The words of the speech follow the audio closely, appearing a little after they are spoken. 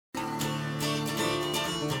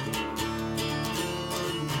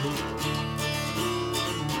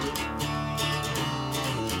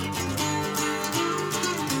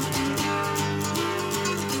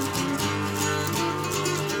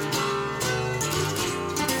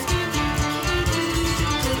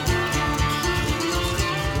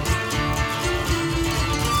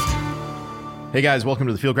Hey guys, welcome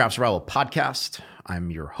to the Fieldcraft Survival Podcast. I'm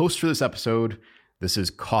your host for this episode. This is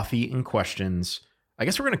Coffee and Questions. I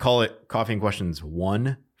guess we're going to call it Coffee and Questions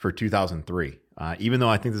 1 for 2003. Even though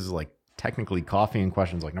I think this is like technically Coffee and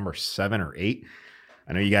Questions like number 7 or 8.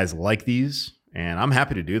 I know you guys like these and I'm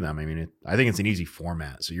happy to do them. I mean, I think it's an easy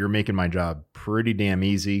format. So you're making my job pretty damn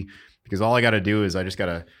easy because all I got to do is I just got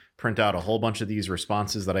to print out a whole bunch of these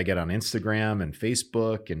responses that I get on Instagram and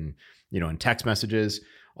Facebook and, in text messages.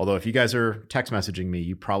 Although if you guys are text messaging me,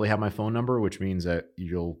 you probably have my phone number, which means that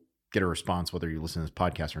you'll get a response whether you listen to this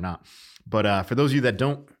podcast or not. But for those of you that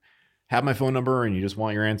don't have my phone number and you just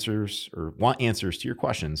want your answers or want answers to your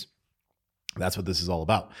questions, that's what this is all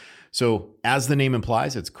about. So as the name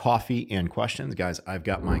implies, it's Coffee and Questions. Guys, I've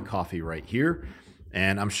got my coffee right here.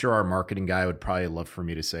 And I'm sure our marketing guy would probably love for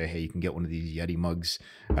me to say, hey, you can get one of these Yeti mugs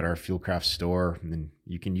at our Fieldcraft store. And then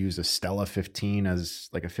you can use a Stella 15 as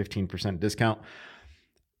like a 15% discount.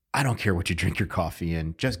 I don't care what you drink your coffee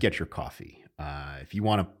in, just get your coffee. If you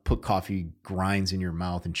want to put coffee grinds in your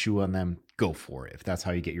mouth and chew on them, go for it. If that's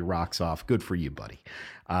how you get your rocks off, good for you, buddy.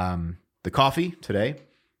 The coffee today,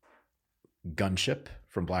 Gunship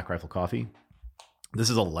from Black Rifle Coffee. This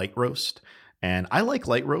is a light roast, and I like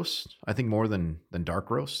light roasts, I think more than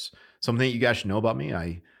dark roasts. Something that you guys should know about me,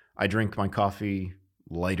 I drink my coffee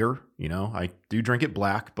lighter, I do drink it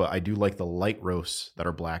black, but I do like the light roasts that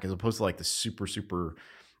are black as opposed to like the super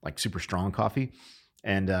strong coffee.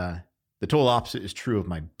 And the total opposite is true of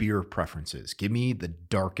my beer preferences. Give me the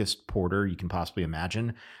darkest porter you can possibly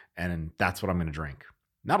imagine, and that's what I'm going to drink.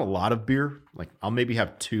 Not a lot of beer. Like I'll maybe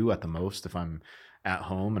have 2 at the most if I'm at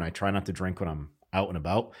home, and I try not to drink when I'm out and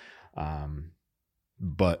about.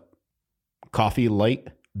 But coffee light,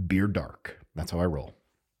 beer dark. That's how I roll.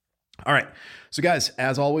 All right. So guys,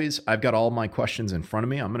 as always, I've got all my questions in front of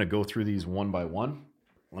me. I'm going to go through these one by one.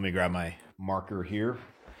 Let me grab my marker here.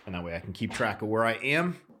 And that way I can keep track of where I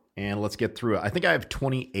am. And let's get through it. I think I have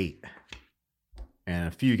 28. And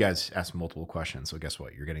a few of you guys asked multiple questions. So guess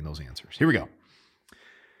what? You're getting those answers. Here we go.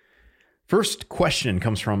 First question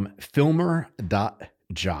comes from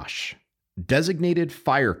filmer.josh. Designated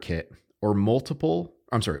fire kit or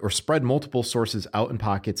spread multiple sources out in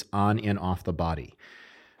pockets on and off the body.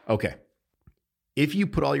 Okay. If you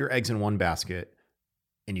put all your eggs in one basket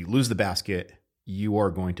and you lose the basket, you are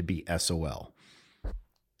going to be SOL.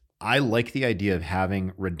 I like the idea of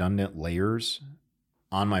having redundant layers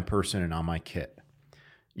on my person and on my kit.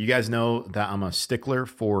 You guys know that I'm a stickler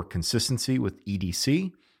for consistency with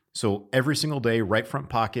EDC. So every single day, right front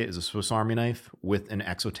pocket is a Swiss Army knife with an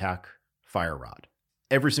Exotac fire rod.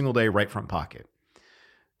 Every single day, right front pocket.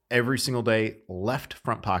 Every single day, left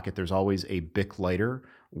front pocket, there's always a Bic lighter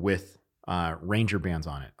with Ranger bands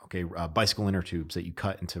on it. Okay, bicycle inner tubes that you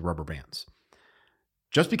cut into rubber bands.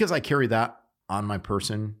 Just because I carry that on my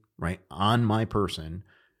person,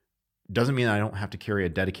 doesn't mean I don't have to carry a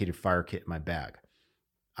dedicated fire kit in my bag.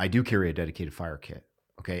 I do carry a dedicated fire kit,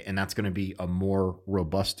 okay? And that's going to be a more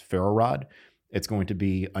robust ferro rod. It's going to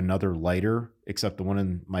be another lighter, except the one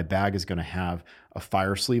in my bag is going to have a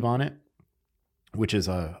fire sleeve on it, which is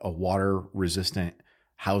a water-resistant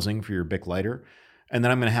housing for your Bic lighter. And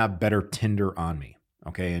then I'm going to have better tinder on me,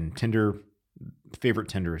 okay? And favorite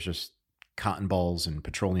tinder is just cotton balls and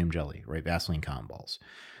petroleum jelly, right? Vaseline cotton balls.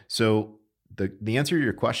 So the answer to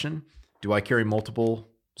your question, do I carry multiple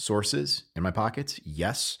sources in my pockets?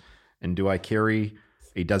 Yes. And do I carry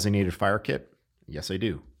a designated fire kit? Yes, I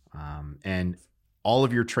do. And all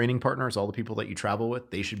of your training partners, all the people that you travel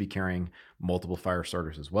with, they should be carrying multiple fire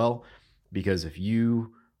starters as well. Because if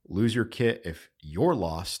you lose your kit, if you're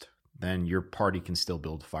lost, then your party can still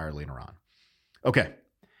build fire later on. Okay.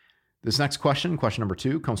 This next question number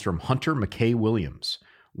 2, comes from Hunter McKay Williams.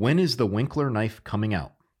 When is the Winkler knife coming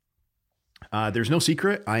out? There's no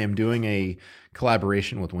secret. I am doing a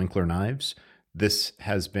collaboration with Winkler Knives. This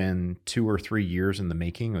has been 2 or 3 years in the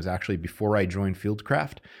making. It was actually before I joined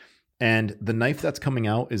Fieldcraft. And the knife that's coming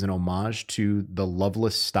out is an homage to the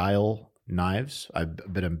Loveless style knives. I've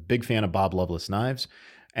been a big fan of Bob Loveless knives.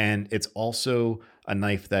 And it's also a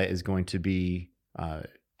knife that is going to be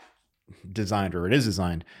designed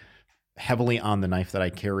heavily on the knife that I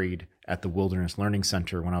carried at the Wilderness Learning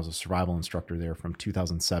Center when I was a survival instructor there from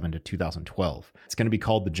 2007 to 2012. It's going to be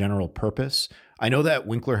called the General Purpose. I know that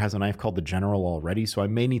Winkler has a knife called the General already, so I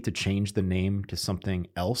may need to change the name to something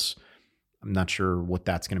else. I'm not sure what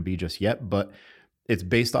that's going to be just yet, but it's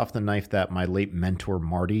based off the knife that my late mentor,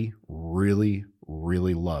 Marty, really,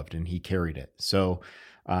 really loved, and he carried it. So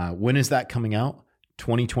when is that coming out?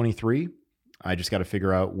 2023. I just got to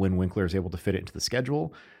figure out when Winkler is able to fit it into the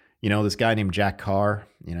schedule. This guy named Jack Carr,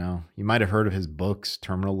 you might have heard of his books,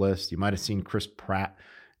 Terminal List. You might have seen Chris Pratt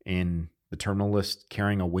in the terminal list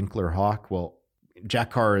carrying a Winkler Hawk. Well, Jack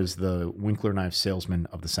Carr is the Winkler knife salesman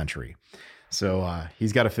of the century. So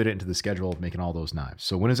he's got to fit it into the schedule of making all those knives.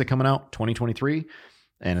 So when is it coming out? 2023.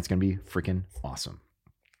 And it's going to be freaking awesome.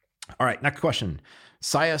 All right, next question.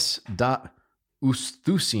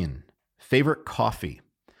 Sias.Usthusian, favorite coffee?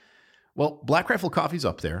 Well, Black Rifle Coffee's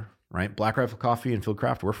up there, right? Black Rifle Coffee and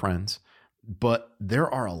Fieldcraft, we're friends. But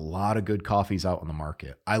there are a lot of good coffees out on the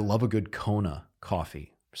market. I love a good Kona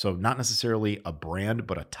coffee. So not necessarily a brand,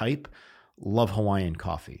 but a type. Love Hawaiian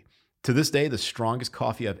coffee. To this day, the strongest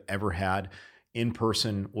coffee I've ever had in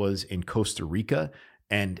person was in Costa Rica.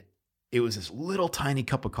 And it was this little tiny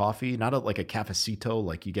cup of coffee, not like a cafecito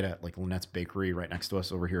like you get at like Lynette's Bakery right next to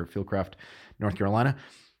us over here at Fieldcraft, North Carolina.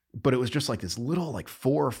 But it was just like this little like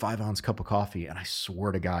 4 or 5 ounce cup of coffee. And I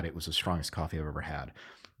swear to God, it was the strongest coffee I've ever had.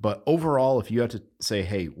 But overall, if you had to say,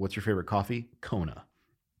 hey, what's your favorite coffee? Kona.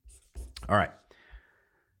 All right.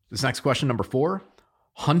 This next question, number 4,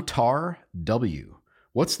 Huntar W.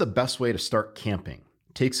 What's the best way to start camping?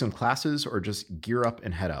 Take some classes or just gear up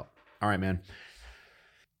and head out? All right, man.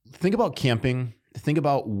 Think about camping. Think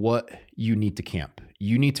about what you need to camp.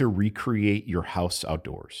 You need to recreate your house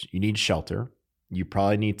outdoors. You need shelter. You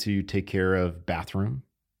probably need to take care of bathroom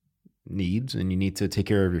needs, and you need to take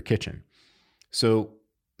care of your kitchen. So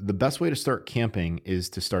the best way to start camping is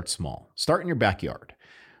to start small. Start in your backyard.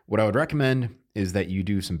 What I would recommend is that you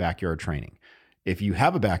do some backyard training. If you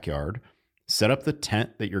have a backyard, set up the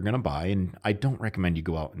tent that you're going to buy. And I don't recommend you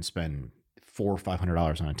go out and spend $400 or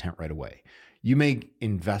 $500 on a tent right away. You may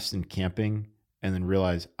invest in camping and then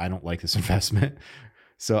realize I don't like this investment.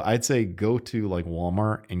 So I'd say go to like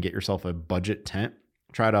Walmart and get yourself a budget tent.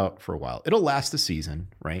 Try it out for a while. It'll last a season,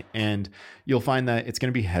 right? And you'll find that it's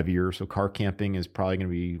going to be heavier. So car camping is probably going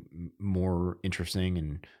to be more interesting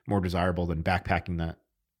and more desirable than backpacking that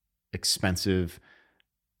expensive,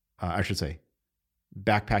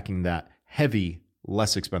 backpacking that heavy,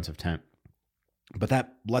 less expensive tent. But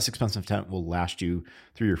that less expensive tent will last you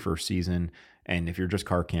through your first season. And if you're just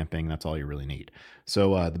car camping, that's all you really need.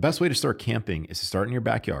 So the best way to start camping is to start in your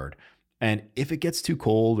backyard. And if it gets too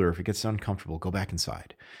cold or if it gets uncomfortable, go back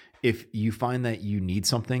inside. If you find that you need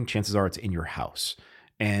something, chances are it's in your house.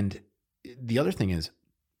 And the other thing is,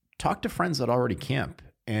 talk to friends that already camp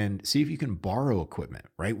and see if you can borrow equipment,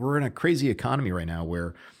 right? We're in a crazy economy right now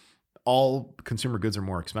where all consumer goods are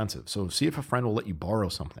more expensive. So see if a friend will let you borrow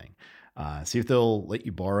something. See if they'll let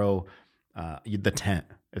you borrow the tent,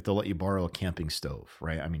 if they'll let you borrow a camping stove,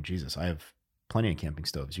 right? I mean, Jesus, I have plenty of camping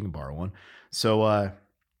stoves. You can borrow one. So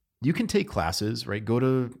you can take classes, right? Go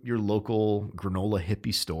to your local granola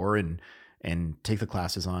hippie store and take the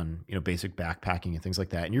classes on, basic backpacking and things like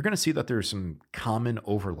that. And you're going to see that there's some common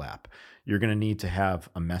overlap. You're going to need to have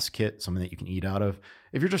a mess kit, something that you can eat out of.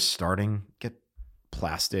 If you're just starting, get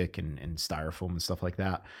plastic and styrofoam and stuff like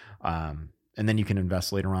that. And then you can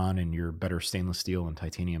invest later on in your better stainless steel and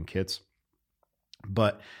titanium kits.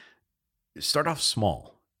 But start off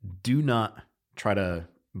small. Do not try to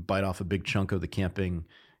bite off a big chunk of the camping,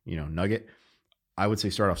 nugget. I would say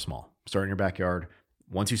start off small. Start in your backyard.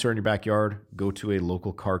 Once you start in your backyard, go to a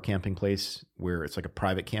local car camping place where it's like a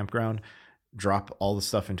private campground. Drop all the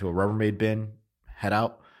stuff into a Rubbermaid bin, head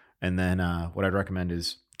out, and then what I'd recommend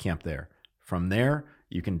is camp there. From there,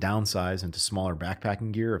 you can downsize into smaller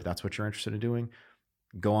backpacking gear if that's what you're interested in doing.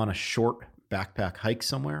 Go on a short backpack hike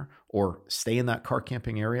somewhere or stay in that car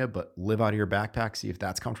camping area, but live out of your backpack, see if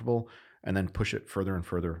that's comfortable, and then push it further and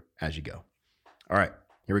further as you go. All right,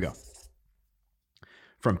 here we go.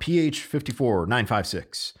 From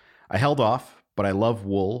PH54956, I held off, but I love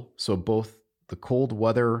wool. So both the cold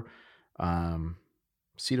weather,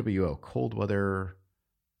 CWO, cold weather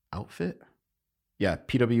outfit. Yeah,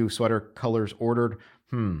 PW sweater colors ordered.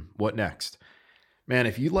 What next? Man,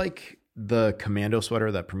 if you like the commando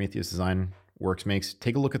sweater that Prometheus Design Works makes,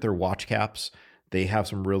 take a look at their watch caps. They have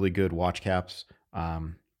some really good watch caps.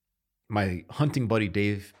 My hunting buddy,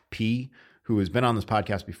 Dave P., who has been on this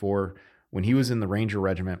podcast before, when he was in the Ranger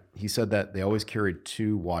Regiment, he said that they always carried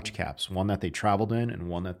 2 watch caps, one that they traveled in and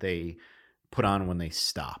one that they put on when they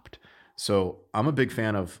stopped. So I'm a big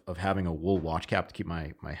fan of having a wool watch cap to keep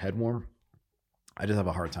my head warm. I just have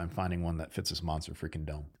a hard time finding one that fits this monster freaking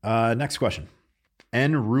dome. Next question.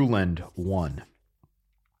 N. Ruland 1.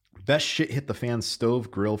 Best shit hit the fan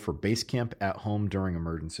stove grill for base camp at home during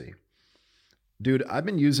emergency. Dude, I've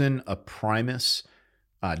been using a Primus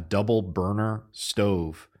double burner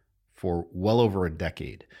stove for well over a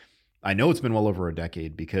decade. I know it's been well over a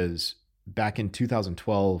decade because back in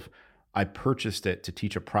 2012, I purchased it to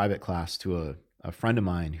teach a private class to a friend of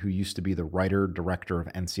mine who used to be the writer-director of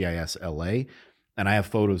NCIS LA, and I have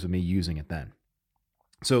photos of me using it then.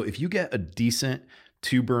 So if you get a decent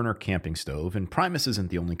 2-burner camping stove, and Primus isn't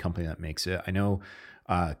the only company that makes it. I know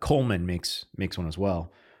Coleman makes one as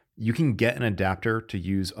well. You can get an adapter to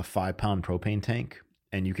use a 5-pound propane tank,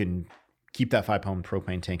 and you can keep that 5-pound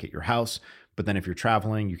propane tank at your house. But then if you're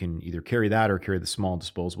traveling, you can either carry that or carry the small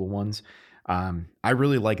disposable ones. I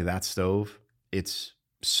really like that stove. It's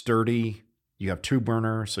sturdy. You have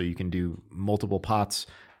 2-burner, so you can do multiple pots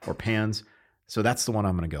or pans. So that's the one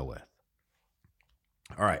I'm going to go with.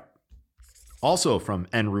 All right. Also from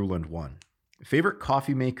N. Ruland 1, favorite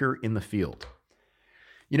coffee maker in the field.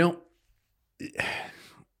 You know,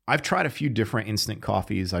 I've tried a few different instant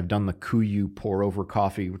coffees. I've done the Kuyu pour over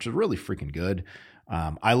coffee, which is really freaking good.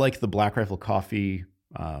 I like the Black Rifle coffee.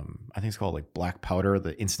 I think it's called like black powder,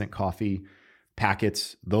 the instant coffee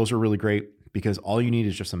packets. Those are really great because all you need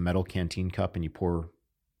is just a metal canteen cup and you pour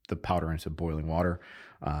the powder into boiling water.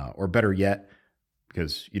 Or better yet,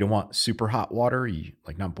 because you don't want super hot water, you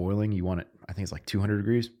like not boiling, you want it, I think it's like 200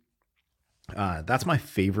 degrees. That's my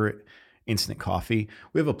favorite instant coffee.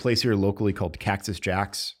 We have a place here locally called Cactus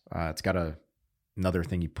Jack's. It's got another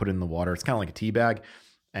thing you put in the water. It's kind of like a tea bag.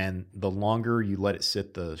 And the longer you let it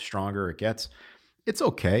sit, the stronger it gets. It's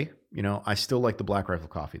okay. You know, I still like the Black Rifle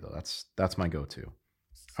coffee though. That's my go-to.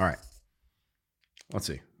 All right. Let's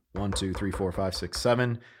see. 1, 2, 3, 4, 5, 6,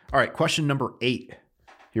 7. All right. Question number 8.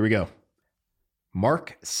 Here we go.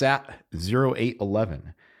 Mark Sat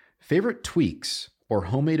 0811. Favorite tweaks or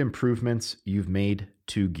homemade improvements you've made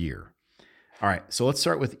to gear? All right, so let's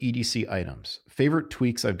start with EDC items. Favorite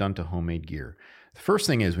tweaks I've done to homemade gear. The first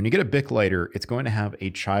thing is when you get a Bic lighter, it's going to have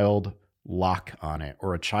a child lock on it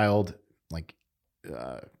or a child like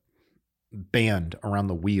band around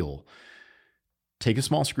the wheel. Take a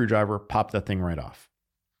small screwdriver, pop that thing right off.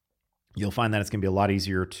 You'll find that it's going to be a lot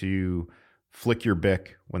easier to flick your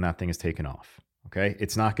Bic when that thing is taken off. Okay,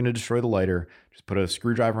 it's not going to destroy the lighter. Just put a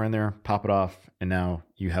screwdriver in there, pop it off, and now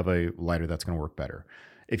you have a lighter that's going to work better.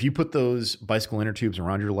 If you put those bicycle inner tubes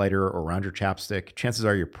around your lighter or around your chapstick, chances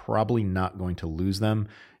are you're probably not going to lose them.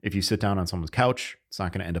 If you sit down on someone's couch, it's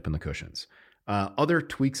not going to end up in the cushions. Other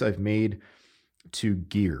tweaks I've made to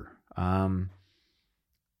gear.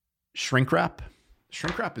 Shrink wrap.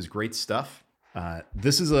 Shrink wrap is great stuff.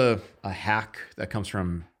 This is a hack that comes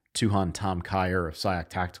from Tuhan Tom Kyer of SIAC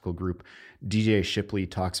Tactical Group. DJ Shipley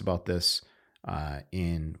talks about this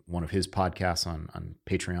in one of his podcasts on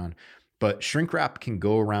Patreon. But shrink wrap can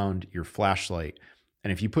go around your flashlight.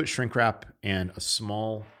 And if you put shrink wrap and a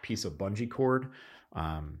small piece of bungee cord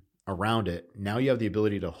around it, now you have the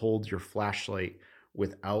ability to hold your flashlight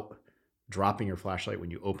without dropping your flashlight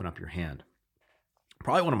when you open up your hand.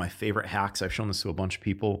 Probably one of my favorite hacks. I've shown this to a bunch of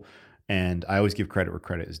people, and I always give credit where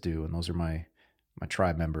credit is due. And those are my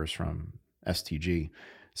tribe members from STG.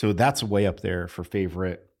 So that's way up there for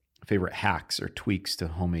favorite hacks or tweaks to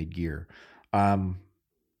homemade gear.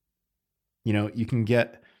 You know, you can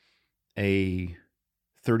get a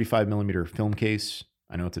 35 millimeter film case.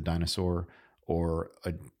 I know it's a dinosaur, or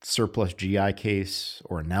a surplus GI case,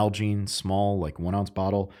 or a Nalgene small, like 1 ounce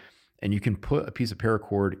bottle. And you can put a piece of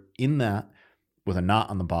paracord in that with a knot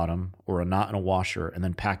on the bottom or a knot in a washer, and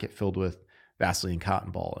then pack it filled with Vaseline cotton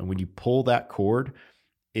ball. And when you pull that cord,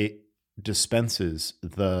 it dispenses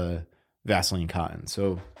the Vaseline cotton.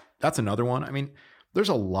 So that's another one. I mean, there's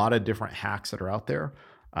a lot of different hacks that are out there.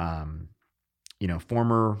 You know,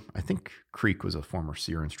 I think Creek was a former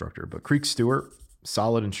SEER instructor, but Creek Stewart,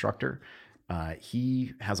 solid instructor.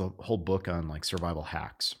 He has a whole book on like survival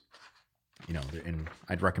hacks, you know, and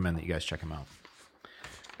I'd recommend that you guys check him out.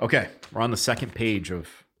 Okay. We're on the second page of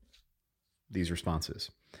these responses.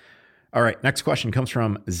 All right. Next question comes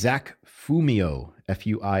from Zach Fumio,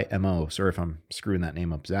 Fuimo. Sorry if I'm screwing that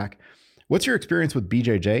name up, Zach. What's your experience with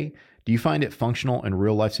BJJ? Do you find it functional in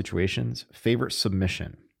real life situations? Favorite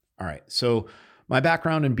submission? All right. So my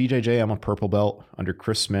background in BJJ, I'm a purple belt under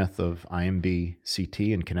Chris Smith of IMB CT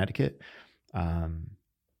in Connecticut.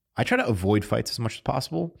 I try to avoid fights as much as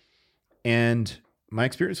possible. And my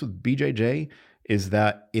experience with BJJ is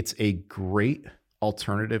that it's a great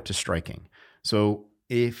alternative to striking. So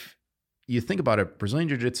if you think about it, Brazilian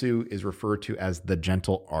Jiu-Jitsu is referred to as the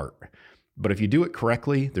gentle art. But if you do it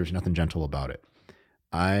correctly, there's nothing gentle about it.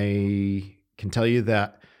 I can tell you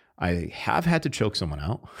that I have had to choke someone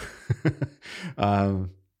out.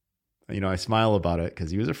 You know, I smile about it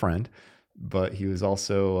because he was a friend, but he was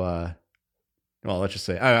also, well, let's just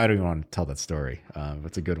say, I don't even want to tell that story.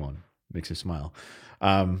 It's a good one. Makes you smile.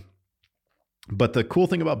 But the cool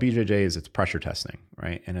thing about BJJ is it's pressure testing,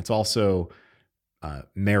 right? And it's also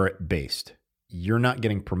merit-based. You're not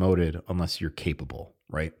getting promoted unless you're capable,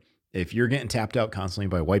 right? If you're getting tapped out constantly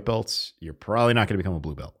by white belts, you're probably not going to become a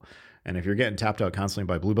blue belt. And if you're getting tapped out constantly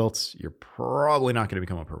by blue belts, you're probably not going to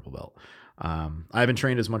become a purple belt. I haven't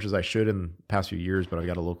trained as much as I should in the past few years, but I've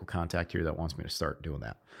got a local contact here that wants me to start doing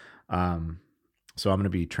that. So I'm going to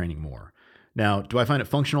be training more. Now, do I find it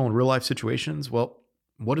functional in real life situations? Well,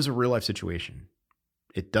 what is a real life situation?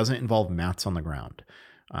 It doesn't involve mats on the ground.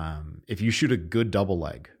 If you shoot a good double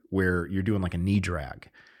leg where you're doing like a knee drag,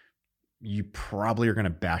 you probably are going to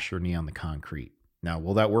bash your knee on the concrete. Now,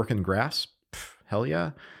 will that work in grass? Hell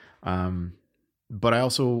yeah. But I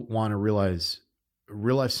also want to realize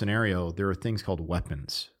real life scenario, there are things called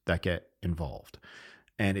weapons that get involved.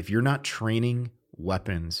 And if you're not training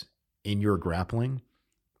weapons in your grappling,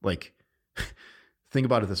 like think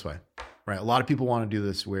about it this way, right? A lot of people want to do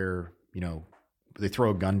this where, they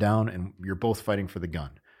throw a gun down and you're both fighting for the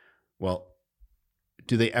gun. Well,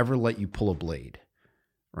 do they ever let you pull a blade,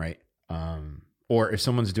 right? Or if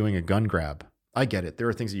someone's doing a gun grab, I get it. There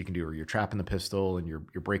are things that you can do where you're trapping the pistol and you're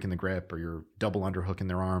breaking the grip, or you're double underhooking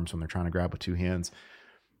their arms when they're trying to grab with two hands.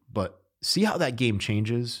 But see how that game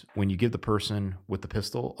changes when you give the person with the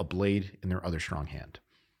pistol a blade in their other strong hand.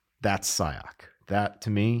 That's SIOC. That to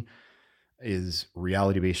me is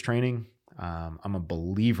reality-based training. I'm a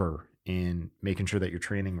believer in making sure that your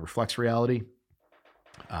training reflects reality.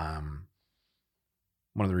 One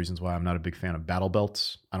of the reasons why I'm not a big fan of battle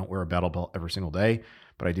belts. I don't wear a battle belt every single day,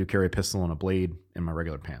 but I do carry a pistol and a blade in my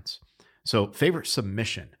regular pants. So favorite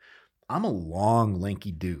submission. I'm a long,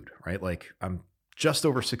 lanky dude, right? Like I'm just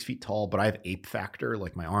over 6 feet tall, but I have ape factor.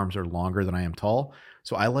 Like my arms are longer than I am tall.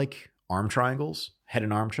 So I like arm triangles, head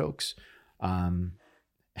and arm chokes.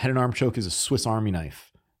 Head and arm choke is a Swiss Army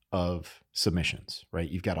knife of submissions, right?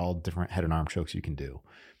 You've got all different head and arm chokes you can do.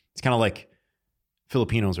 It's kind of like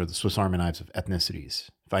Filipinos are the Swiss Army knives of ethnicities.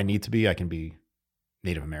 If I need to be, I can be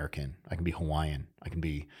Native American. I can be Hawaiian. I can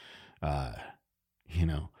be,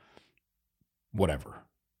 whatever.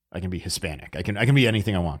 I can be Hispanic. I can be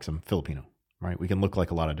anything I want because I'm Filipino, right? We can look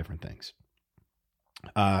like a lot of different things.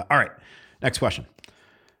 All right. Next question.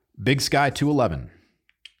 Big Sky 211.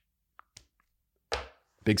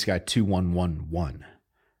 Big Sky 2111.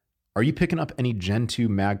 Are you picking up any Gen 2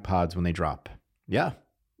 mag pods when they drop? Yeah.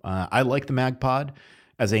 I like the mag pod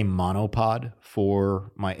as a monopod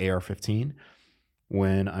for my AR-15.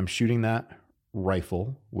 When I'm shooting that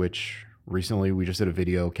rifle, which recently we just did a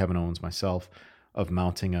video, Kevin Owens, myself, of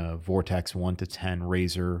mounting a Vortex 1-10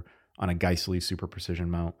 Razor on a Geissele super precision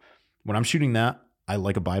mount. When I'm shooting that, I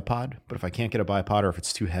like a bipod, but if I can't get a bipod or if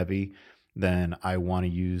it's too heavy, then I want to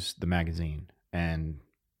use the magazine. And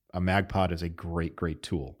a mag pod is a great, great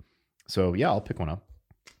tool. So yeah, I'll pick one up.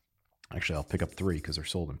 Actually, I'll pick up 3 because they're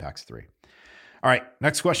sold in packs 3. All right,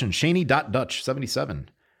 next question. Shaney.Dutch77.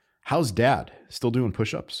 How's dad? Still doing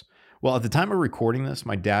push-ups? Well, at the time of recording this,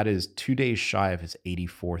 my dad is 2 days shy of his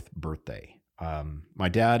 84th birthday. My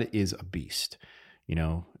dad is a beast.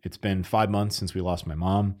 It's been 5 months since we lost my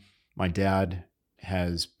mom. My dad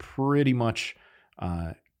has pretty much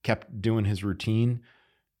kept doing his routine.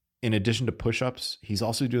 In addition to push-ups, he's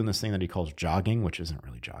also doing this thing that he calls jogging, which isn't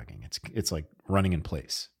really jogging. It's like running in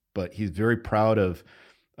place. But he's very proud of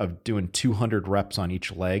doing 200 reps on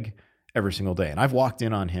each leg every single day. And I've walked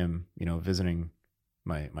in on him, visiting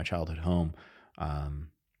my childhood home.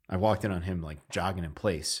 I walked in on him like jogging in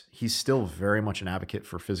place. He's still very much an advocate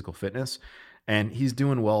for physical fitness, and he's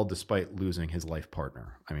doing well despite losing his life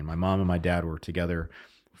partner. I mean, my mom and my dad were together,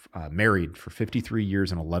 married for 53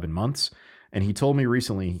 years and 11 months. And he told me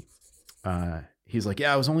recently, he's like,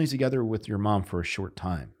 yeah, I was only together with your mom for a short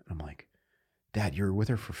time. And I'm like, Dad, you were with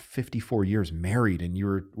her for 54 years married, and you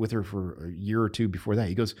were with her for a year or two before that.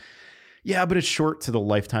 He goes, yeah, but it's short to the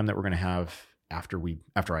lifetime that we're going to have after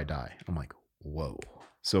I die. I'm like, whoa.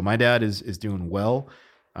 So my dad is doing well.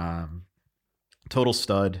 Total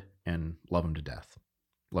stud, and love him to death.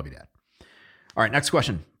 Love you, Dad. All right, next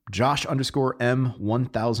question.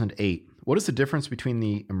 Josh_M1008. What is the difference between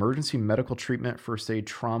the emergency medical treatment, first aid,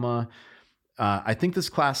 trauma? I think this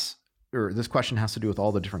question has to do with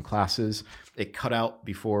all the different classes. It cut out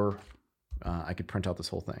before I could print out this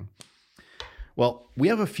whole thing. Well, we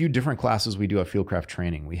have a few different classes we do at Fieldcraft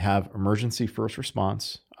Training. We have emergency first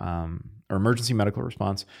response, or emergency medical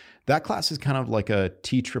response. That class is kind of like a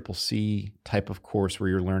TCCC type of course where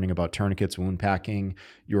you're learning about tourniquets, wound packing.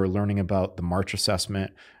 You're learning about the March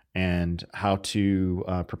assessment and how to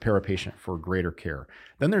prepare a patient for greater care.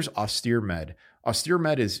 Then there's austere med. Austere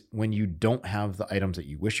med is when you don't have the items that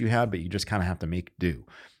you wish you had, but you just kind of have to make do.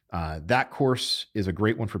 That course is a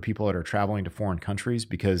great one for people that are traveling to foreign countries,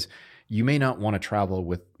 because you may not want to travel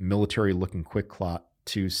with military looking quick clot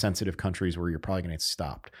to sensitive countries where you're probably going to get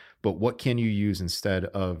stopped. But what can you use instead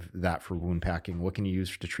of that for wound packing? What can you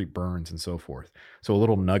use to treat burns and so forth? So a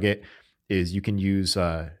little nugget is you can use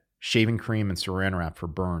shaving cream and saran wrap for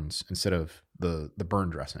burns instead of the burn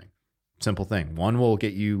dressing. Simple thing. One will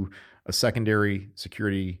get you a secondary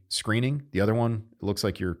security screening. The other one, it looks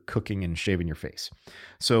like you're cooking and shaving your face.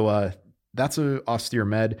 So that's a austere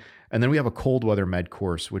med. And then we have a cold weather med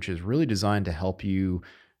course, which is really designed to help you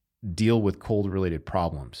deal with cold related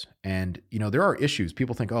problems. And, there are issues.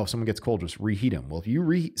 People think, oh, if someone gets cold, just reheat them. Well, if you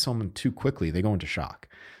reheat someone too quickly, they go into shock.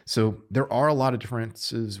 So there are a lot of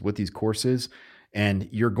differences with these courses, and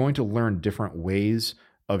you're going to learn different ways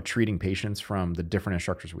of treating patients from the different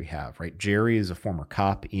instructors we have, right? Jerry is a former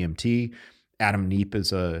cop, EMT. Adam Neep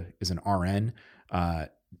is an RN.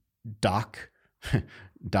 Doc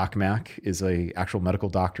Mack is a actual medical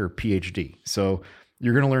doctor, PhD. So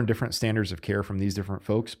you're going to learn different standards of care from these different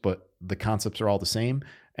folks, but the concepts are all the same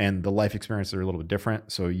and the life experiences are a little bit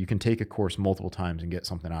different. So you can take a course multiple times and get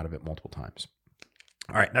something out of it multiple times.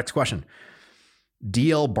 All right, next question.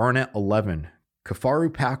 DL Barnett 11,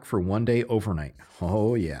 Kifaru pack for 1 day overnight.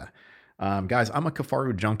 Oh yeah. Guys, I'm a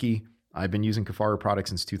Kifaru junkie. I've been using Kifaru products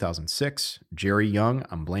since 2006. Jerry Young,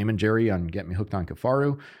 I'm blaming Jerry on getting me hooked on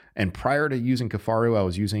Kifaru. And prior to using Kifaru, I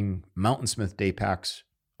was using Mountain Smith day packs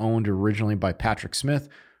owned originally by Patrick Smith,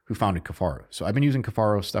 who founded Kifaru. So I've been using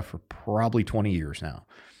Kifaru stuff for probably 20 years now.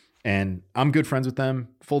 And I'm good friends with them.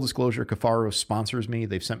 Full disclosure, Kifaru sponsors me.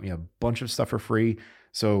 They've sent me a bunch of stuff for free.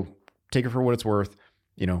 So take it for what it's worth.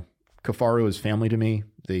 Kifaru is family to me.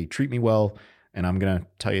 They treat me well. And I'm going to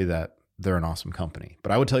tell you that they're an awesome company.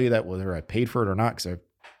 But I would tell you that whether I paid for it or not, because I've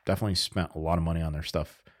definitely spent a lot of money on their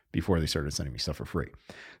stuff before they started sending me stuff for free.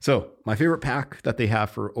 So my favorite pack that they have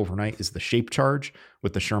for overnight is the Shape Charge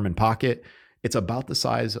with the Sherman pocket. It's about the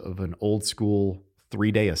size of an old school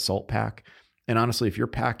 3-day assault pack. And honestly, if you're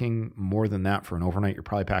packing more than that for an overnight, you're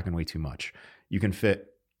probably packing way too much. You can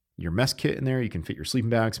fit your mess kit in there. You can fit your sleeping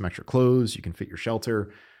bag, some extra clothes. You can fit your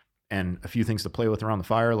shelter and a few things to play with around the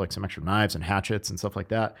fire, like some extra knives and hatchets and stuff like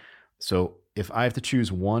that. So if I have to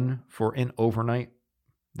choose one for an overnight,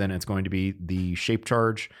 then it's going to be the Shape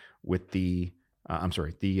Charge with the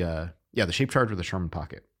Shape Charge with the Sherman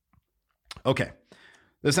pocket. Okay,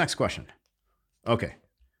 this next question. Okay,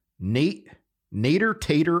 Nader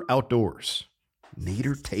Tater Outdoors.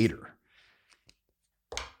 Nader Tater.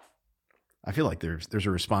 I feel like there's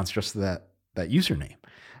a response just to that username.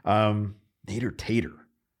 Nader Tater.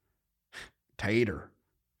 Tater.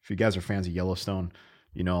 If you guys are fans of Yellowstone,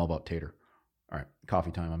 you know all about Tater. All right,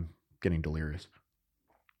 coffee time. I'm getting delirious.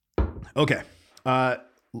 Okay.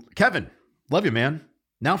 Kevin, love you, man.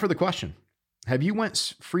 Now for the question. Have you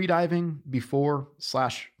went free diving before /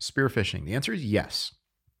 spearfishing? The answer is yes.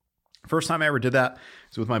 First time I ever did that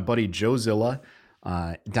was with my buddy Joe Zilla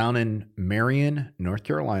down in Marion, North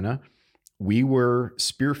Carolina. We were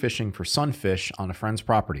spearfishing for sunfish on a friend's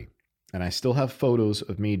property. And I still have photos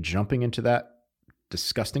of me jumping into that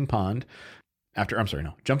disgusting pond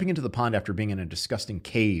jumping into the pond after being in a disgusting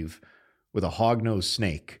cave with a hognose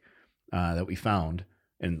snake that we found.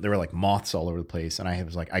 And there were like moths all over the place. And I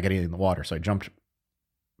was like, I got to get in the water. So I jumped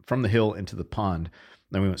from the hill into the pond.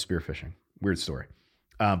 Then we went spearfishing. Weird story.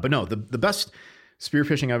 But no, the best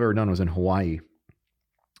spearfishing I've ever done was in Hawaii.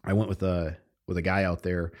 I went with a guy out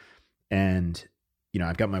there, and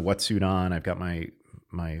I've got my wetsuit on, I've got my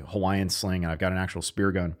Hawaiian sling, and I've got an actual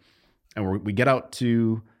spear gun. And we get out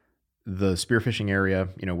to the spearfishing area.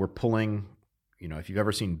 We're pulling, if you've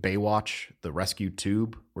ever seen Baywatch, the rescue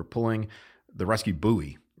tube, we're pulling the rescue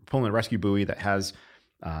buoy. We're pulling the rescue buoy that has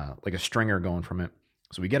like a stringer going from it.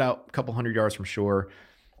 So we get out a couple 100 yards from shore.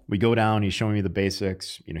 We go down, he's showing me the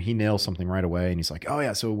basics. He nails something right away. And he's like, oh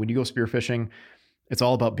yeah, so when you go spearfishing, it's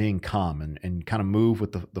all about being calm and kind of move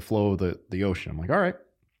with the flow of the ocean. I'm like, all right.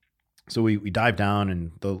 So we dive down,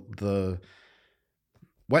 and the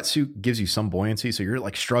wetsuit gives you some buoyancy. So you're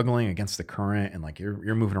like struggling against the current, and like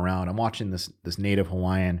you're moving around. I'm watching this native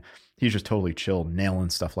Hawaiian. He's just totally chill, nailing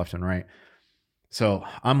stuff left and right. So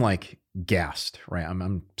I'm like gassed, right?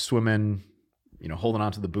 I'm swimming, holding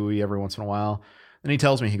onto the buoy every once in a while. Then he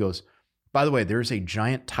tells me, he goes, by the way, there's a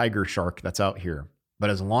giant tiger shark that's out here.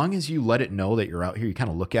 But as long as you let it know that you're out here, you kind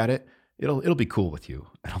of look at it, it'll be cool with you.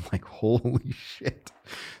 And I'm like, holy shit.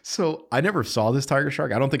 So I never saw this tiger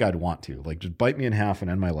shark. I don't think I'd want to. Like, just bite me in half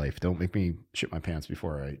and end my life. Don't make me shit my pants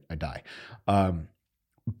before I die.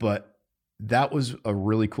 But that was a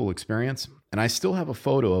really cool experience. And I still have a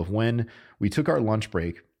photo of when we took our lunch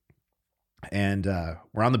break, and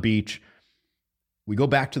we're on the beach. We go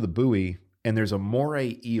back to the buoy, and there's a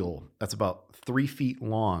moray eel that's about 3 feet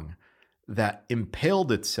long that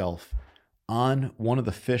impaled itself on one of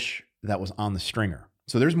the fish that was on the stringer.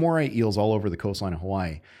 So there's moray eels all over the coastline of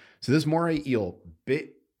Hawaii. So this moray eel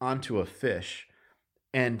bit onto a fish,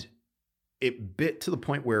 and it bit to the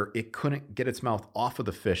point where it couldn't get its mouth off of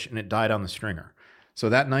the fish, and it died on the stringer. So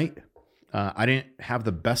that night, I didn't have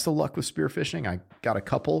the best of luck with spearfishing. I got a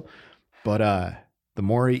couple, but the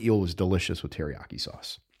moray eel was delicious with teriyaki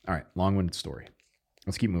sauce. All right, long-winded story.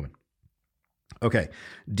 Let's keep moving. Okay,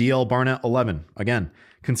 DL Barnett 11. Again,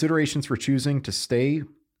 considerations for choosing to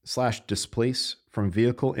stay/displace from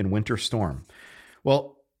vehicle in winter storm.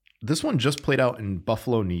 Well, this one just played out in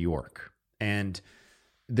Buffalo, New York, and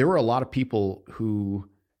there were a lot of people who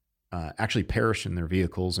actually perished in their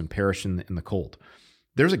vehicles and perished in the cold.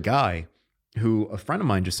 There's a guy who, a friend of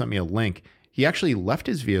mine just sent me a link. He actually left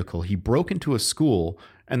his vehicle. He broke into a school,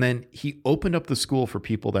 and then he opened up the school for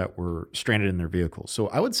people that were stranded in their vehicles. So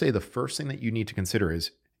I would say the first thing that you need to consider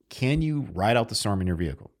is, can you ride out the storm in your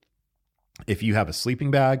vehicle? If you have a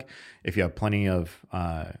sleeping bag, if you have plenty of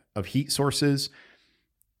heat sources,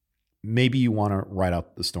 maybe you want to ride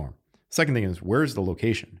out the storm. Second thing is, where's the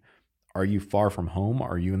location? Are you far from home?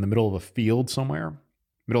 Are you in the middle of a field somewhere,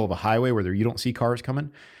 middle of a highway where you don't see cars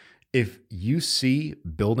coming? If you see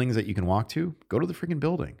buildings that you can walk to, go to the freaking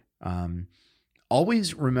building.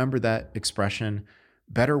 Always remember that expression,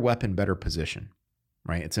 better weapon, better position,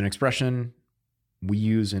 right? It's an expression we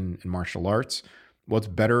use in martial arts. What's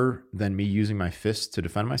better than me using my fists to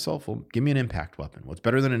defend myself? Well, give me an impact weapon. What's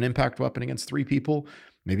better than an impact weapon against 3 people?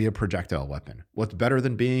 Maybe a projectile weapon. What's better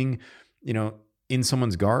than being, in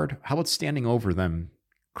someone's guard? How about standing over them,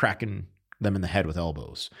 cracking them in the head with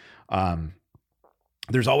elbows?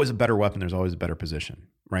 There's always a better weapon. There's always a better position,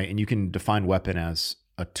 right? And you can define weapon as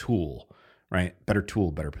a tool, right? Better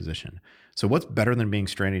tool, better position. So what's better than being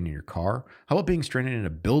stranded in your car? How about being stranded in a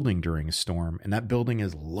building during a storm, and that building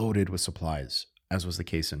is loaded with supplies, as was the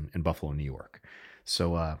case in Buffalo, New York.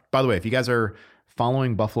 So by the way, if you guys are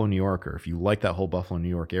following Buffalo, New York, or if you like that whole Buffalo, New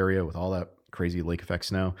York area with all that crazy lake effect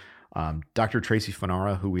snow, Dr. Tracy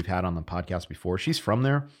Fanara, who we've had on the podcast before, she's from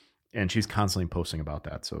there, and she's constantly posting about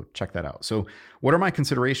that. So check that out. So what are my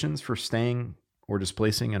considerations for staying or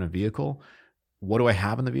displacing in a vehicle? What do I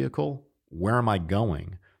have in the vehicle? Where am I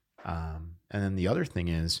going? And then the other thing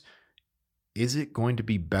is it going to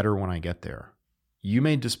be better when I get there? You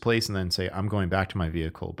may displace and then say, I'm going back to my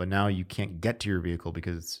vehicle, but now you can't get to your vehicle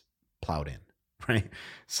because it's plowed in, right?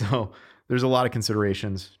 So there's a lot of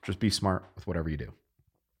considerations. Just be smart with whatever you do.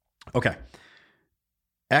 Okay.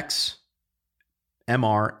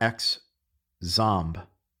 XMRX Zomb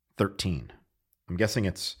 13. I'm guessing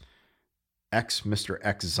it's Mr.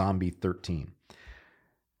 X Zombie 13.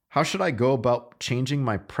 How should I go about changing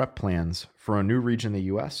my prep plans for a new region in the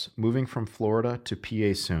U.S., moving from Florida to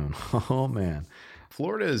PA soon? Oh, man.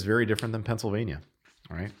 Florida is very different than Pennsylvania,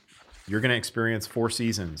 all right? You're going to experience 4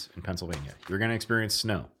 seasons in Pennsylvania. You're going to experience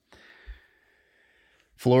snow.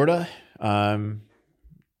 Florida,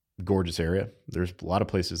 gorgeous area. There's a lot of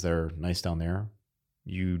places that are nice down there.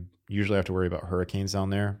 You usually have to worry about hurricanes down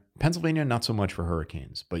there. Pennsylvania, not so much for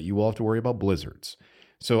hurricanes, but you will have to worry about blizzards.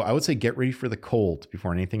 So I would say get ready for the cold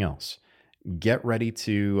before anything else. Get ready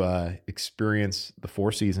to experience the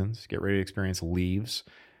 4 seasons. Get ready to experience leaves.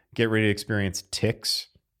 Get ready to experience ticks.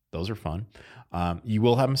 Those are fun. You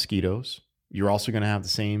will have mosquitoes. You're also going to have the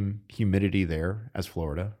same humidity there as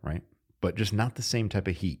Florida, right? But just not the same type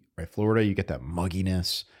of heat, right? Florida, you get that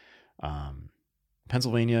mugginess.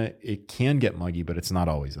 Pennsylvania, it can get muggy, but it's not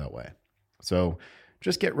always that way. So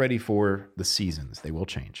just get ready for the seasons. They will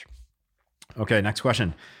change. Okay, next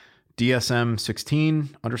question. DSM16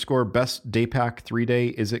 _ best day pack 3-day.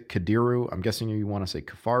 Is it Kadiru? I'm guessing you want to say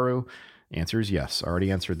Kafaru. Answer is yes. I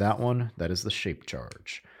already answered that one. That is the Shape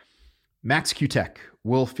Charge. Max Q-Tech.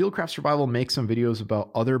 Will Fieldcraft Survival make some videos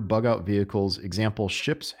about other bug out vehicles? Example,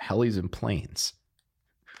 ships, helis, and planes.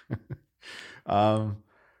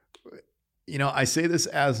 I say this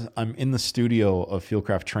as I'm in the studio of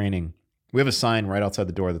Fieldcraft training. We have a sign right outside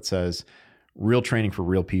the door that says, real training for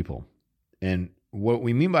real people. And what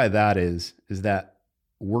we mean by that is that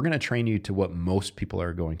we're going to train you to what most people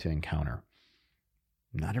are going to encounter.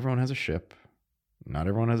 Not everyone has a ship. Not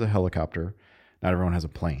everyone has a helicopter. Not everyone has a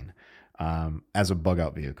plane as a bug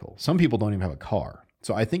out vehicle. Some people don't even have a car.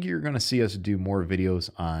 So I think you're going to see us do more videos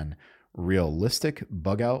on realistic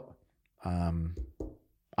bug out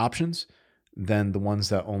options than the ones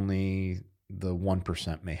that only the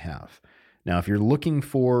 1% may have. Now, if you're looking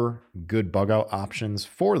for good bug out options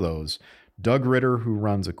for those, Doug Ritter, who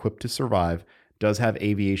runs Equipped to Survive, does have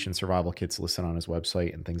aviation survival kits listed on his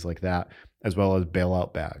website and things like that, as well as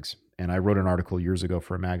bailout bags. And I wrote an article years ago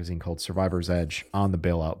for a magazine called Survivor's Edge on the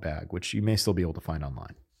bailout bag, which you may still be able to find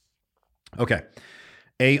online. Okay.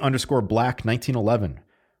 A_black 1911.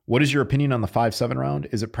 What is your opinion on the 5.7 round?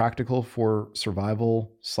 Is it practical for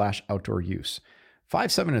survival/outdoor use?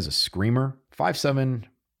 5.7 is a screamer. 5.7,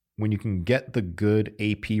 when you can get the good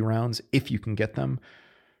AP rounds, if you can get them,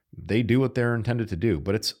 they do what they're intended to do,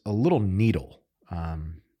 but it's a little needle.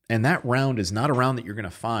 And that round is not a round that you're going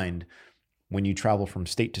to find when you travel from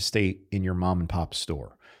state to state in your mom and pop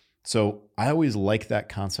store. So I always like that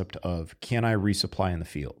concept of, can I resupply in the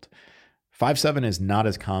field? 5.7 is not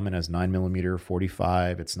as common as 9mm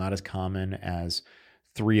 45. It's not as common as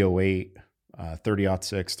 308,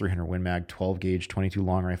 30-06, 300 Win Mag, 12 gauge, 22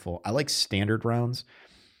 long rifle. I like standard rounds.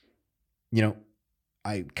 You know,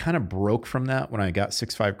 I kind of broke from that when I got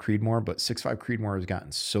 6.5 Creedmoor, but 6.5 Creedmoor has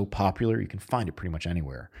gotten so popular, you can find it pretty much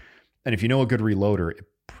anywhere. And if you know a good reloader, it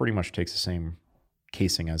pretty much takes the same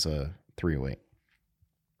casing as a 308.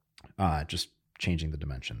 Just changing the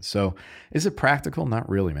dimensions. So is it practical? Not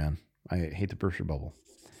really, man. I hate to burst your bubble.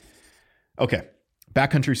 Okay.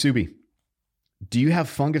 Backcountry Subi. Do you have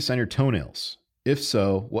fungus on your toenails? If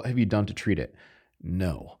so, what have you done to treat it?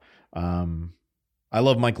 No. I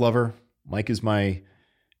love Mike Glover. Mike is my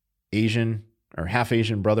Asian or half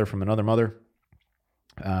Asian brother from another mother.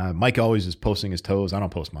 Mike always is posting his toes. I don't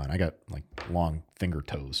post mine. I got like long finger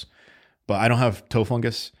toes, but I don't have toe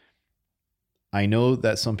fungus. I know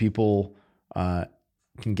that some people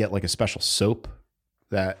can get like a special soap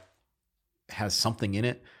that has something in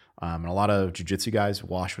it. And a lot of jiu-jitsu guys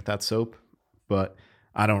wash with that soap, but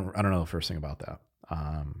I don't know the first thing about that.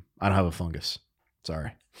 I don't have a fungus.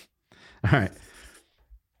 Sorry. All right.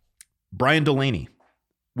 Brian Delaney,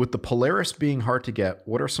 with the Polaris being hard to get,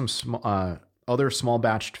 what are some other small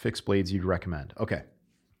batched fixed blades you'd recommend? Okay.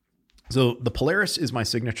 So the Polaris is my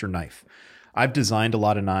signature knife. I've designed a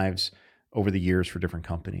lot of knives over the years for different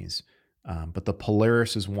companies. But the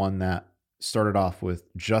Polaris is one that started off with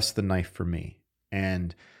just the knife for me.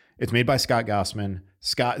 And it's made by Scott Gossman.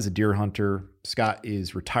 Scott is a deer hunter. Scott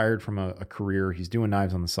is retired from a career. He's doing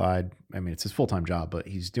knives on the side. I mean, it's his full-time job, but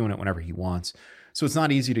he's doing it whenever he wants. So it's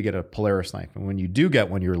not easy to get a Polaris knife. And when you do get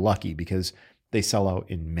one, you're lucky because they sell out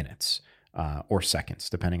in minutes or seconds,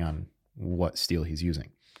 depending on what steel he's using.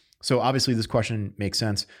 So obviously this question makes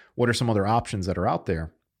sense. What are some other options that are out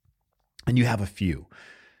there? And you have a few.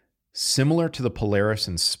 Similar to the Polaris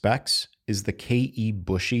in specs is the KE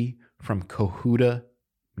Bushy from Cohuda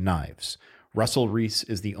Knives. Russell Reese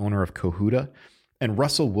is the owner of Cohuda, and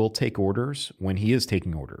Russell will take orders when he is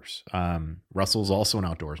taking orders. Russell's also an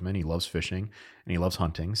outdoorsman. He loves fishing and he loves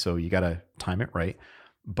hunting, so you got to time it right.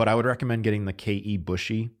 But I would recommend getting the KE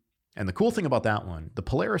Bushy. And the cool thing about that one, the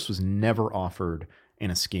Polaris was never offered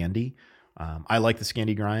in a Scandi. I like the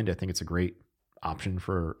Scandi grind. I think it's a great option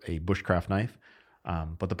for a bushcraft knife.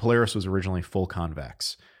 But the Polaris was originally full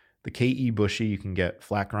convex. The KE Bushy, you can get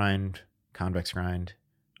flat grind, convex grind.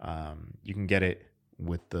 You can get it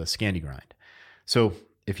with the Scandi grind. So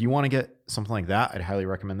if you want to get something like that, I'd highly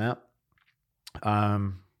recommend that.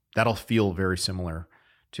 That'll feel very similar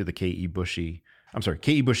to the KE Bushy. I'm sorry,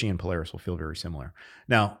 KE Bushy and Polaris will feel very similar.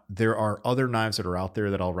 Now, there are other knives that are out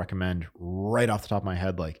there that I'll recommend right off the top of my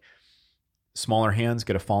head, like smaller hands,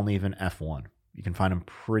 get a Fallkniven F1. You can find them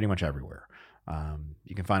pretty much everywhere.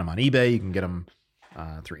 You can find them on eBay. You can get them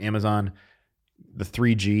through Amazon. The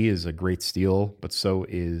 3G is a great steel, but so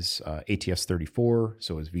is ATS 34.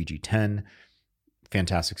 So is VG10.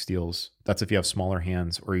 Fantastic steels. That's if you have smaller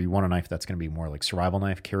hands or you want a knife that's going to be more like survival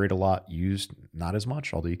knife, carried a lot, used not as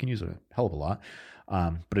much, although you can use a hell of a lot.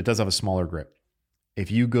 But it does have a smaller grip. If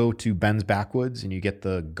you go to Ben's Backwoods and you get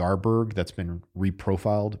the Garberg that's been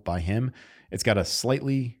reprofiled by him, it's got a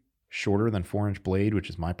slightly shorter than 4-inch blade, which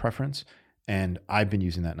is my preference. And I've been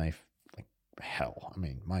using that knife like hell. I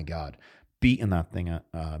mean, my God, beating that thing,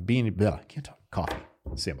 can't talk, coffee,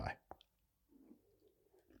 stand by.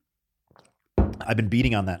 I've been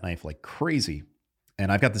beating on that knife like crazy,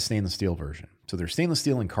 and I've got the stainless steel version. So there's stainless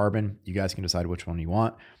steel and carbon. You guys can decide which one you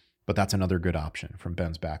want, but that's another good option from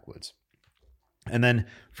Ben's Backwoods. And then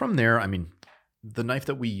from there, I mean, the knife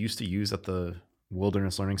that we used to use at the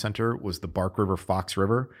Wilderness Learning Center was the Bark River Fox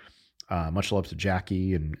River. Much love to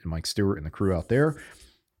Jackie and Mike Stewart and the crew out there.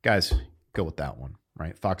 Guys, go with that one,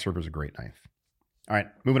 right? Fox River is a great knife. All right,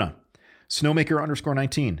 moving on.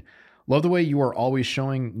 Snowmaker_19. Love the way you are always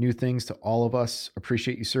showing new things to all of us.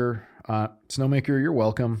 Appreciate you, sir. Snowmaker, you're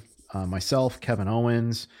welcome. Myself, Kevin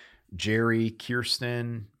Owens, Jerry,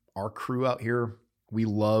 Kirsten, our crew out here, we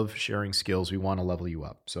love sharing skills. We want to level you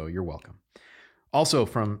up. So you're welcome. Also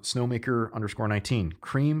from Snowmaker_19,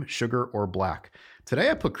 cream, sugar, or black. Today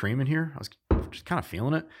I put cream in here. I was just kind of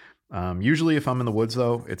feeling it. Usually if I'm in the woods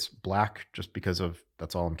though, it's black just because of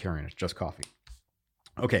that's all I'm carrying. It's just coffee.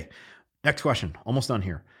 Okay. Next question. Almost done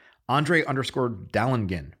here. Andre underscore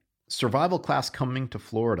Dallingen. Survival class coming to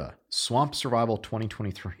Florida. Swamp Survival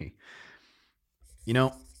 2023. You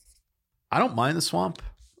know, I don't mind the swamp.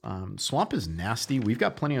 Swamp is nasty. We've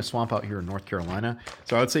got plenty of swamp out here in North Carolina.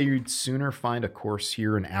 So I would say you'd sooner find a course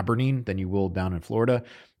here in Aberdeen than you will down in Florida.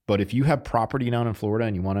 But if you have property down in Florida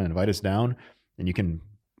and you want to invite us down and you can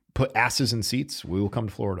put asses in seats, we will come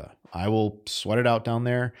to Florida. I will sweat it out down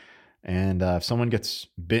there. And if someone gets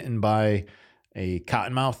bitten by a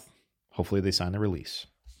cottonmouth, hopefully they sign the release.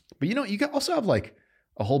 But you know, you can also have like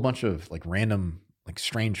a whole bunch of like random, like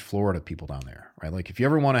strange Florida people down there, right? Like if you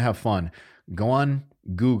ever want to have fun, go on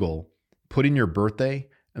Google, put in your birthday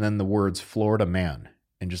and then the words Florida man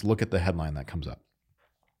and just look at the headline that comes up.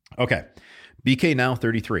 Okay. BK Now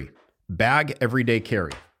 33. Bag everyday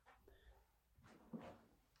carry.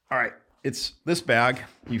 All right. It's this bag.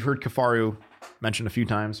 You've heard Kifaru mentioned a few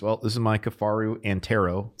times. Well, this is my Kifaru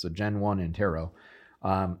Antero. It's a Gen 1 Antero.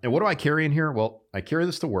 And what do I carry in here? Well, I carry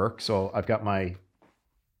this to work. So I've got my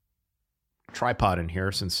tripod in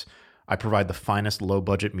here since I provide the finest low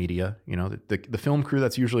budget media. You know, the film crew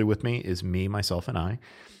that's usually with me is me, myself, and I.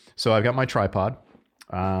 So I've got my tripod.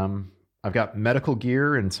 I've got medical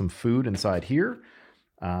gear and some food inside here.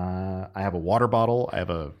 I have a water bottle. I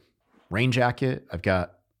have a rain jacket. I've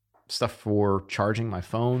got stuff for charging my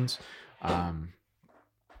phones.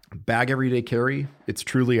 Bag everyday carry. It's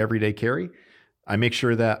truly everyday carry. I make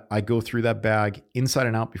sure that I go through that bag inside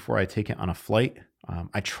and out before I take it on a flight.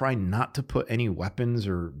 I try not to put any weapons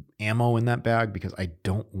or ammo in that bag because I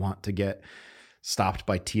don't want to get stopped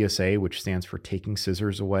by TSA, which stands for taking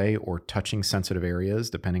scissors away or touching sensitive areas,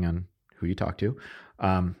 depending on who you talk to.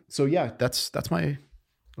 So yeah, that's my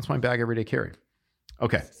bag everyday carry.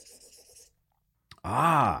 Okay.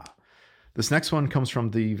 This next one comes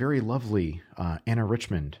from the very lovely Anna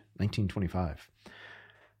Richmond, 1925.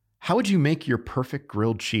 How would you make your perfect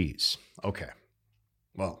grilled cheese? Okay.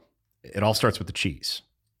 Well, it all starts with the cheese,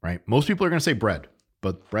 right? Most people are going to say bread,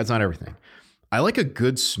 but bread's not everything. I like a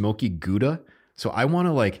good smoky Gouda. So I want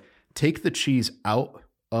to like take the cheese out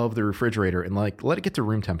of the refrigerator and like let it get to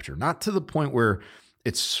room temperature, not to the point where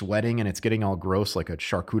it's sweating and it's getting all gross like a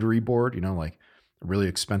charcuterie board, you know, like a really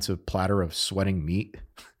expensive platter of sweating meat.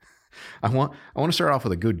 I want to start off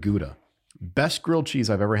with a good Gouda. Best grilled cheese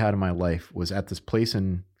I've ever had in my life was at this place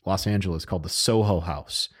in Los Angeles called the Soho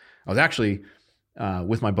House. I was actually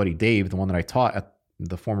with my buddy Dave, the one that I taught at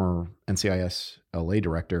the former NCIS LA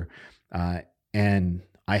director. And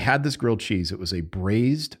I had this grilled cheese. It was a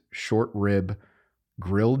braised short rib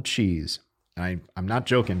grilled cheese. And I'm not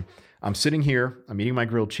joking. I'm sitting here, I'm eating my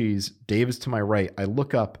grilled cheese. Dave is to my right. I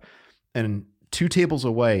look up and 2 tables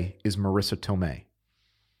away is Marissa Tomei.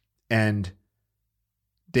 And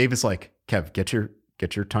Dave is like, Kev, get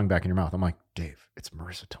your tongue back in your mouth. I'm like, Dave, it's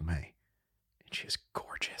Marissa Tomei. And she is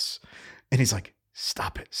gorgeous. And he's like,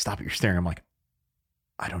 stop it. You're staring. I'm like,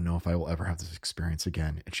 I don't know if I will ever have this experience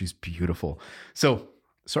again. And she's beautiful. So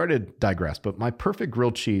sorry to digress, but my perfect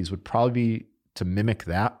grilled cheese would probably be to mimic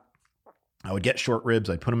that. I would get short ribs.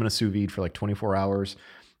 I'd put them in a sous vide for like 24 hours.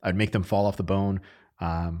 I'd make them fall off the bone.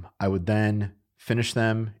 I would then finish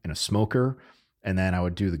them in a smoker. And then I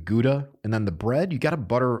would do the Gouda. And then the bread, you got to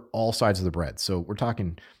butter all sides of the bread. So we're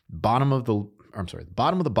talking bottom of the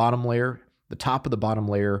bottom layer, the top of the bottom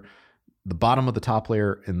layer, the bottom of the top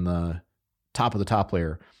layer, and the top of the top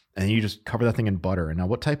layer. And you just cover that thing in butter. And now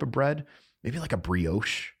what type of bread? Maybe like a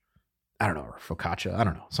brioche. I don't know, or focaccia. I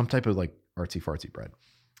don't know. Some type of like artsy-fartsy bread.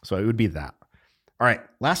 So it would be that. All right,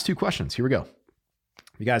 last 2 questions. Here we go.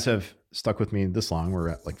 You guys have stuck with me this long. We're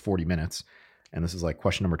at like 40 minutes. And this is like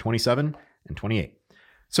question number 27 and 28.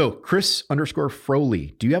 So Chris underscore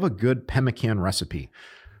Froley, do you have a good pemmican recipe?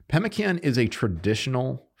 Pemmican is a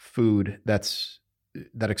traditional food that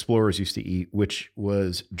explorers used to eat, which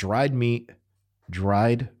was dried meat,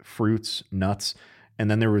 dried fruits, nuts, and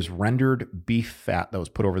then there was rendered beef fat that was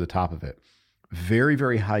put over the top of it. Very,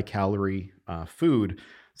 very high calorie food.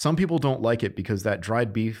 Some people don't like it because that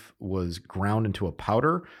dried beef was ground into a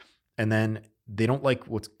powder, and then they don't like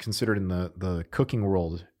what's considered in the cooking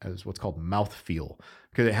world as what's called mouthfeel,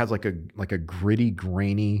 because it has like a gritty,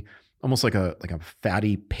 grainy, almost like a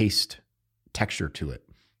fatty paste texture to it.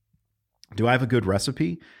 Do I have a good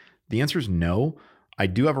recipe? The answer is no. I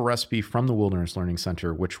do have a recipe from the Wilderness Learning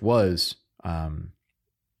Center, which was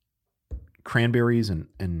cranberries and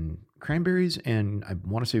I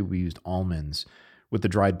want to say we used almonds with the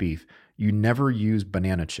dried beef. You never use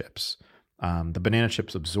banana chips. The banana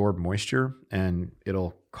chips absorb moisture and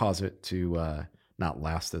it'll cause it to not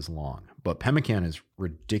last as long. But pemmican is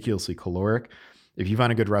ridiculously caloric. If you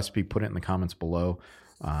find a good recipe, put it in the comments below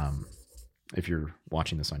if you're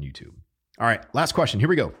watching this on YouTube. All right, last question. Here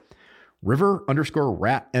we go.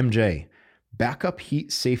 River_rat_MJ. Backup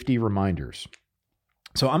heat safety reminders.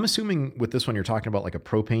 So I'm assuming with this one, you're talking about like a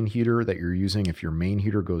propane heater that you're using if your main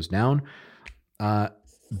heater goes down.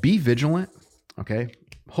 Be vigilant. Okay.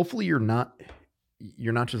 Hopefully you're not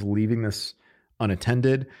just leaving this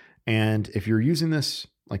unattended. And if you're using this,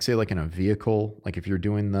 like say like in a vehicle, like if you're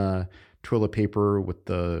doing the toilet paper with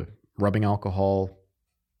the rubbing alcohol,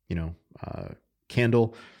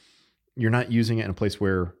 candle, you're not using it in a place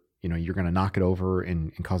where, you're going to knock it over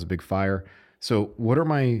and cause a big fire. So what are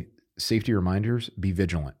my safety reminders? Be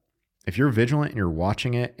vigilant. If you're vigilant and you're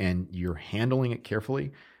watching it and you're handling it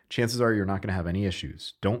carefully, chances are you're not going to have any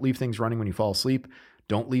issues. Don't leave things running when you fall asleep.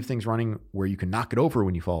 Don't leave things running where you can knock it over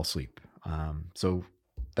when you fall asleep. So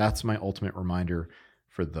that's my ultimate reminder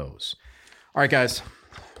for those. All right, guys.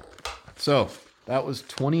 So that was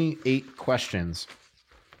 28 questions.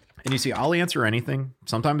 And you see, I'll answer anything.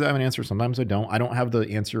 Sometimes I have an answer. Sometimes I don't. I don't have the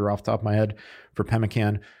answer off the top of my head for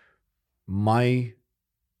pemmican. My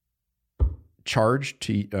charge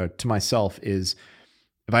to myself is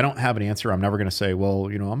if I don't have an answer, I'm never going to say, well,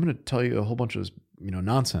 I'm going to tell you a whole bunch of,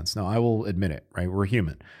 nonsense. No, I will admit it, right? We're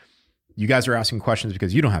human. You guys are asking questions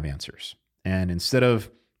because you don't have answers. And instead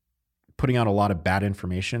of putting out a lot of bad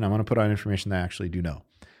information, I'm going to put out information that I actually do know.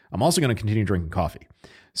 I'm also going to continue drinking coffee.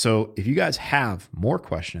 So if you guys have more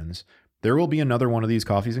questions, there will be another one of these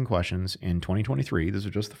coffees and questions in 2023. This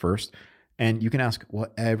is just the first. And you can ask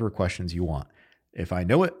whatever questions you want. If I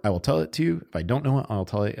know it, I will tell it to you. If I don't know it, I'll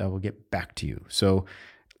tell it. I will get back to you. So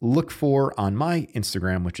look for on my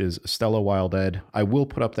Instagram, which is Stella Wild Ed. I will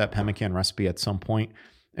put up that pemmican recipe at some point.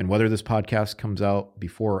 And whether this podcast comes out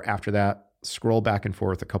before or after that, scroll back and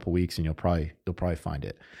forth a couple weeks and you'll probably find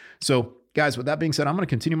it. So guys, with that being said, I'm going to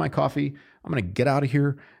continue my coffee. I'm going to get out of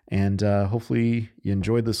here and hopefully you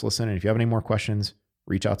enjoyed this listen. And if you have any more questions,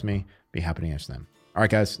 reach out to me. Be happy to answer them. All right,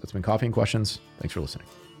 guys, that's been Coffee and Questions. Thanks for listening.